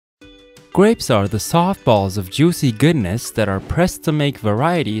Grapes are the soft balls of juicy goodness that are pressed to make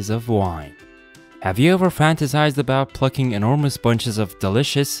varieties of wine. Have you ever fantasized about plucking enormous bunches of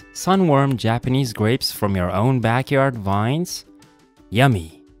delicious, sun-warmed Japanese grapes from your own backyard vines?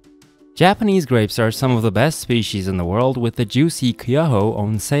 Yummy! Japanese grapes are some of the best species in the world, with the juicy Kyoho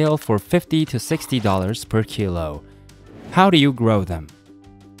on sale for $50 to $60 per kilo. How do you grow them?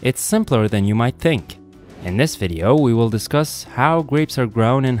 It's simpler than you might think. In this video, we will discuss how grapes are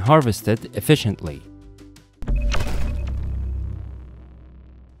grown and harvested efficiently.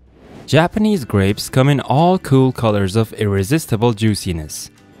 Japanese grapes come in all cool colors of irresistible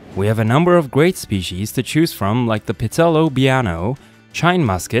juiciness. We have a number of great species to choose from, like the Pitello Biano, Shine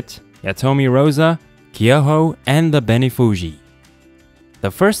Muscat, Yatomi Rosa, Kyoho, and the Benifuji.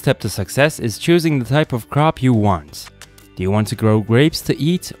 The first step to success is choosing the type of crop you want. Do you want to grow grapes to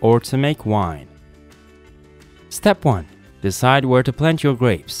eat or to make wine? Step 1. Decide where to plant your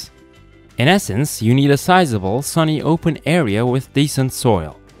grapes. In essence, you need a sizable, sunny open area with decent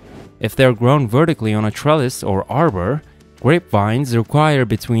soil. If they're grown vertically on a trellis or arbor, grapevines require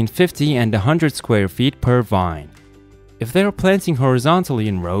between 50 and 100 square feet per vine. If they're planting horizontally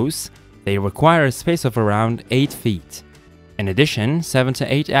in rows, they require a space of around 8 feet. In addition, 7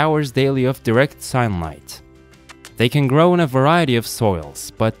 to 8 hours daily of direct sunlight. They can grow in a variety of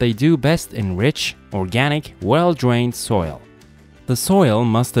soils, but they do best in rich, organic, well-drained soil. The soil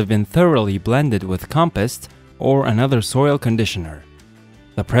must have been thoroughly blended with compost or another soil conditioner.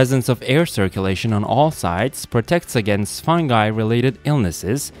 The presence of air circulation on all sides protects against fungi-related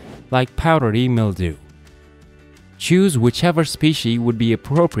illnesses like powdery mildew. Choose whichever species would be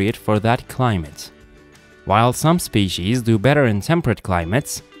appropriate for that climate. While some species do better in temperate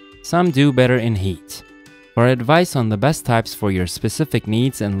climates, some do better in heat. For advice on the best types for your specific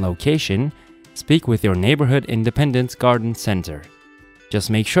needs and location, speak with your neighborhood independent garden center. Just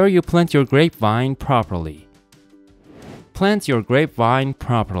make sure you plant your grapevine properly. Plant your grapevine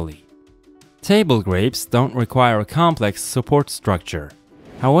properly. Table grapes don't require a complex support structure.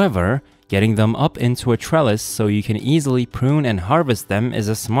 However, getting them up into a trellis so you can easily prune and harvest them is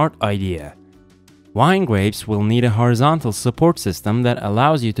a smart idea. Wine grapes will need a horizontal support system that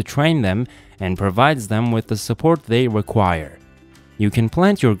allows you to train them and provides them with the support they require. You can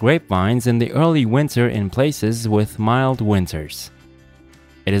plant your grapevines in the early winter in places with mild winters.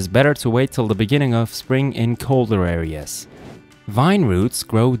 It is better to wait till the beginning of spring in colder areas. Vine roots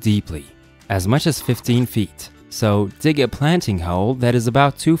grow deeply, as much as 15 feet, so dig a planting hole that is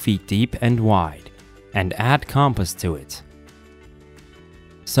about 2 feet deep and wide, and add compost to it.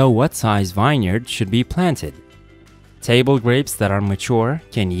 So what size vineyard should be planted? Table grapes that are mature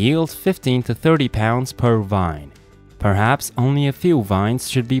can yield 15 to 30 pounds per vine. Perhaps only a few vines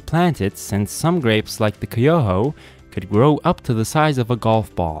should be planted, since some grapes like the Kyoho could grow up to the size of a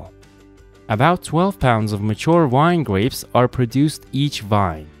golf ball. About 12 pounds of mature wine grapes are produced each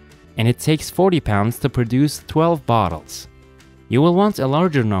vine, and it takes 40 pounds to produce 12 bottles. You will want a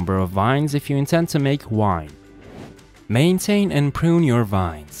larger number of vines if you intend to make wine. Maintain and prune your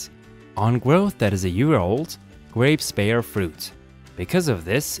vines. On growth that is a year old, grapes bear fruit. Because of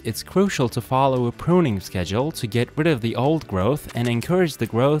this, it's crucial to follow a pruning schedule to get rid of the old growth and encourage the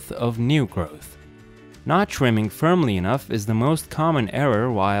growth of new growth. Not trimming firmly enough is the most common error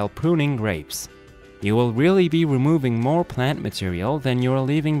while pruning grapes. You will really be removing more plant material than you are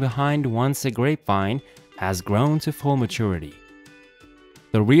leaving behind once a grapevine has grown to full maturity.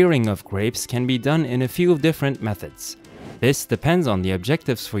 The rearing of grapes can be done in a few different methods. This depends on the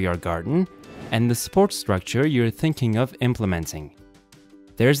objectives for your garden and the support structure you're thinking of implementing.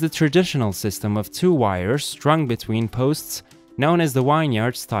 There's the traditional system of 2 wires strung between posts, known as the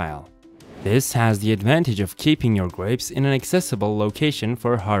vineyard style. This has the advantage of keeping your grapes in an accessible location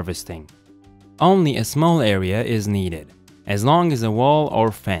for harvesting. Only a small area is needed, as long as a wall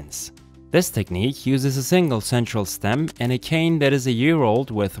or fence. This technique uses a single central stem and a cane that is a year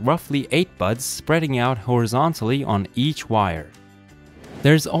old with roughly 8 buds spreading out horizontally on each wire.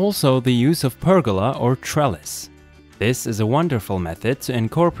 There's also the use of pergola or trellis. This is a wonderful method to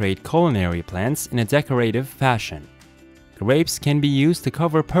incorporate culinary plants in a decorative fashion. Grapes can be used to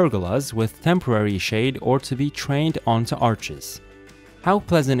cover pergolas with temporary shade or to be trained onto arches. How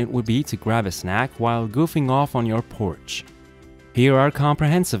pleasant it would be to grab a snack while goofing off on your porch. Here are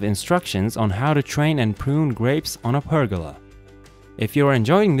comprehensive instructions on how to train and prune grapes on a pergola. If you're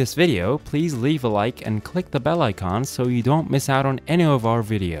enjoying this video, please leave a like and click the bell icon so you don't miss out on any of our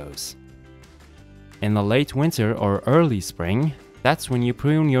videos. In the late winter or early spring, that's when you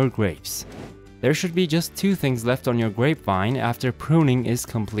prune your grapes. There should be just 2 things left on your grapevine after pruning is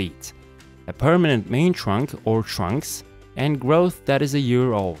complete: a permanent main trunk or trunks, and growth that is a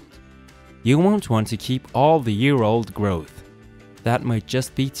year old. You won't want to keep all the year-old growth. That might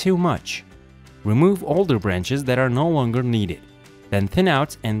just be too much. Remove older branches that are no longer needed. Then thin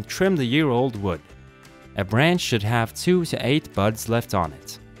out and trim the year-old wood. A branch should have 2 to 8 buds left on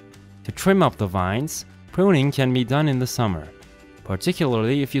it. To trim up the vines, pruning can be done in the summer,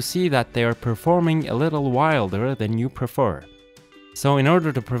 particularly if you see that they are performing a little wilder than you prefer. So in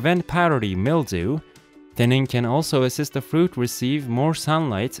order to prevent powdery mildew, thinning can also assist the fruit receive more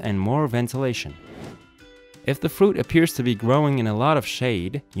sunlight and more ventilation. If the fruit appears to be growing in a lot of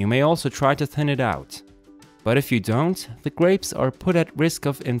shade, you may also try to thin it out. But if you don't, the grapes are put at risk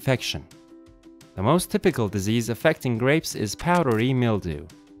of infection. The most typical disease affecting grapes is powdery mildew.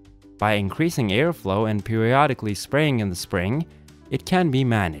 By increasing airflow and periodically spraying in the spring, it can be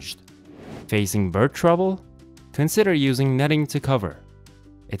managed. Facing bird trouble? Consider using netting to cover.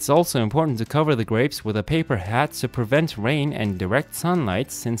 It's also important to cover the grapes with a paper hat to prevent rain and direct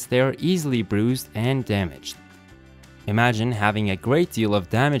sunlight since they are easily bruised and damaged. Imagine having a great deal of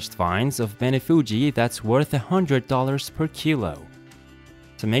damaged vines of Benefuji that's worth $100 per kilo.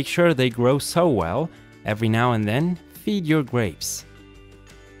 To make sure they grow so well, every now and then, feed your grapes.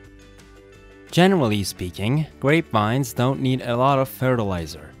 Generally speaking, grapevines don't need a lot of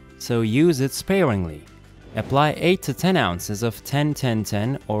fertilizer, so use it sparingly. Apply 8 to 10 ounces of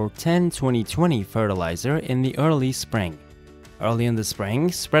 10-10-10 or 10-20-20 fertilizer in the early spring. Early in the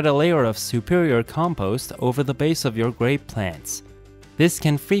spring, spread a layer of superior compost over the base of your grape plants. This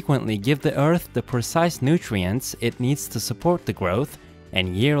can frequently give the earth the precise nutrients it needs to support the growth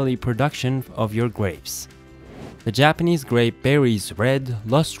and yearly production of your grapes. The Japanese grape berry's red,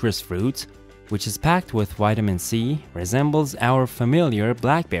 lustrous fruit, which is packed with vitamin C, resembles our familiar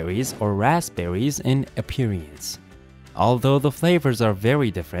blackberries or raspberries in appearance. Although the flavors are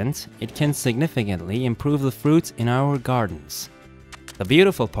very different, it can significantly improve the fruit in our gardens. The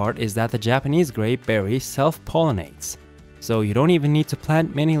beautiful part is that the Japanese grape berry self-pollinates, so you don't even need to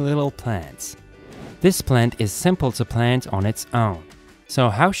plant many little plants. This plant is simple to plant on its own. So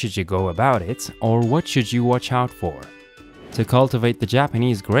how should you go about it, or what should you watch out for? To cultivate the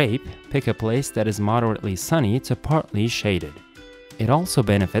Japanese grape, pick a place that is moderately sunny to partly shaded. It also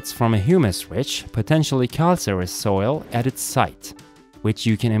benefits from a humus-rich, potentially calcareous soil at its site, which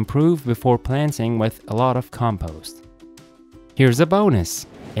you can improve before planting with a lot of compost. Here's a bonus!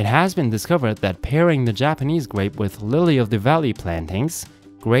 It has been discovered that pairing the Japanese grape with lily of the valley plantings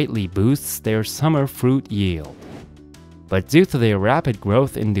greatly boosts their summer fruit yield. But due to their rapid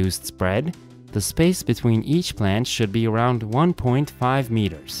growth-induced spread, the space between each plant should be around 1.5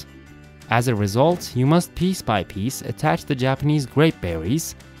 meters. As a result, you must piece by piece attach the Japanese grape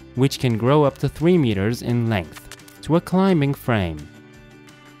berries, which can grow up to 3 meters in length, to a climbing frame.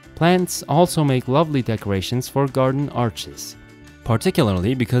 Plants also make lovely decorations for garden arches,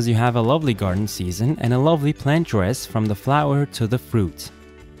 particularly because you have a lovely garden season and a lovely plant dress from the flower to the fruit.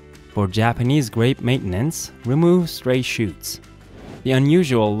 For Japanese grape maintenance, remove stray shoots. The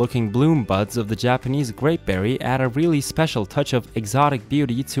unusual-looking bloom buds of the Japanese grapeberry add a really special touch of exotic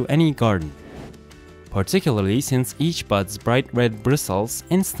beauty to any garden, particularly since each bud's bright red bristles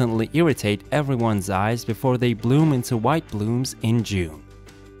instantly irritate everyone's eyes before they bloom into white blooms in June.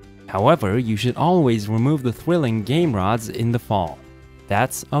 However, you should always remove the thrilling game rods in the fall.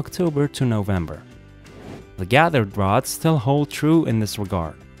 That's October to November. The gathered rods still hold true in this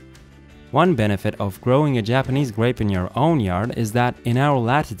regard. One benefit of growing a Japanese grape in your own yard is that in our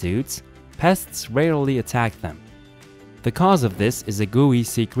latitudes, pests rarely attack them. The cause of this is a gooey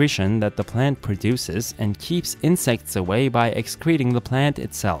secretion that the plant produces and keeps insects away by excreting the plant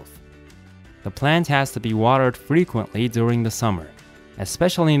itself. The plant has to be watered frequently during the summer,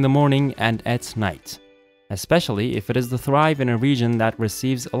 especially in the morning and at night, especially if it is to thrive in a region that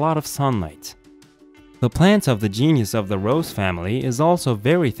receives a lot of sunlight. The plant of the genus of the rose family is also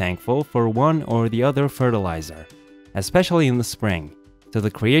very thankful for one or the other fertilizer, especially in the spring, to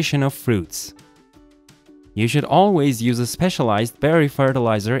the creation of fruits. You should always use a specialized berry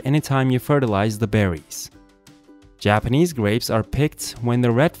fertilizer anytime you fertilize the berries. Japanese grapes are picked when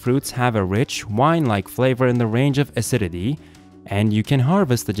the red fruits have a rich, wine-like flavor in the range of acidity, and you can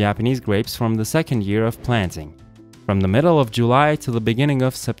harvest the Japanese grapes from the second year of planting, from the middle of July to the beginning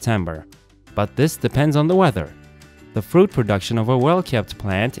of September. But this depends on the weather. The fruit production of a well-kept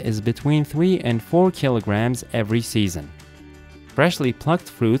plant is between 3 and 4 kilograms every season. Freshly plucked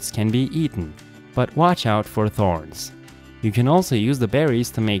fruits can be eaten, but watch out for thorns. You can also use the berries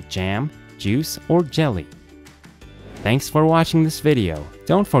to make jam, juice, or jelly. Thanks for watching this video.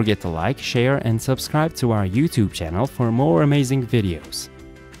 Don't forget to like, share, and subscribe to our YouTube channel for more amazing videos.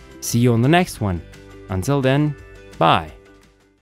 See you on the next one. Until then, bye.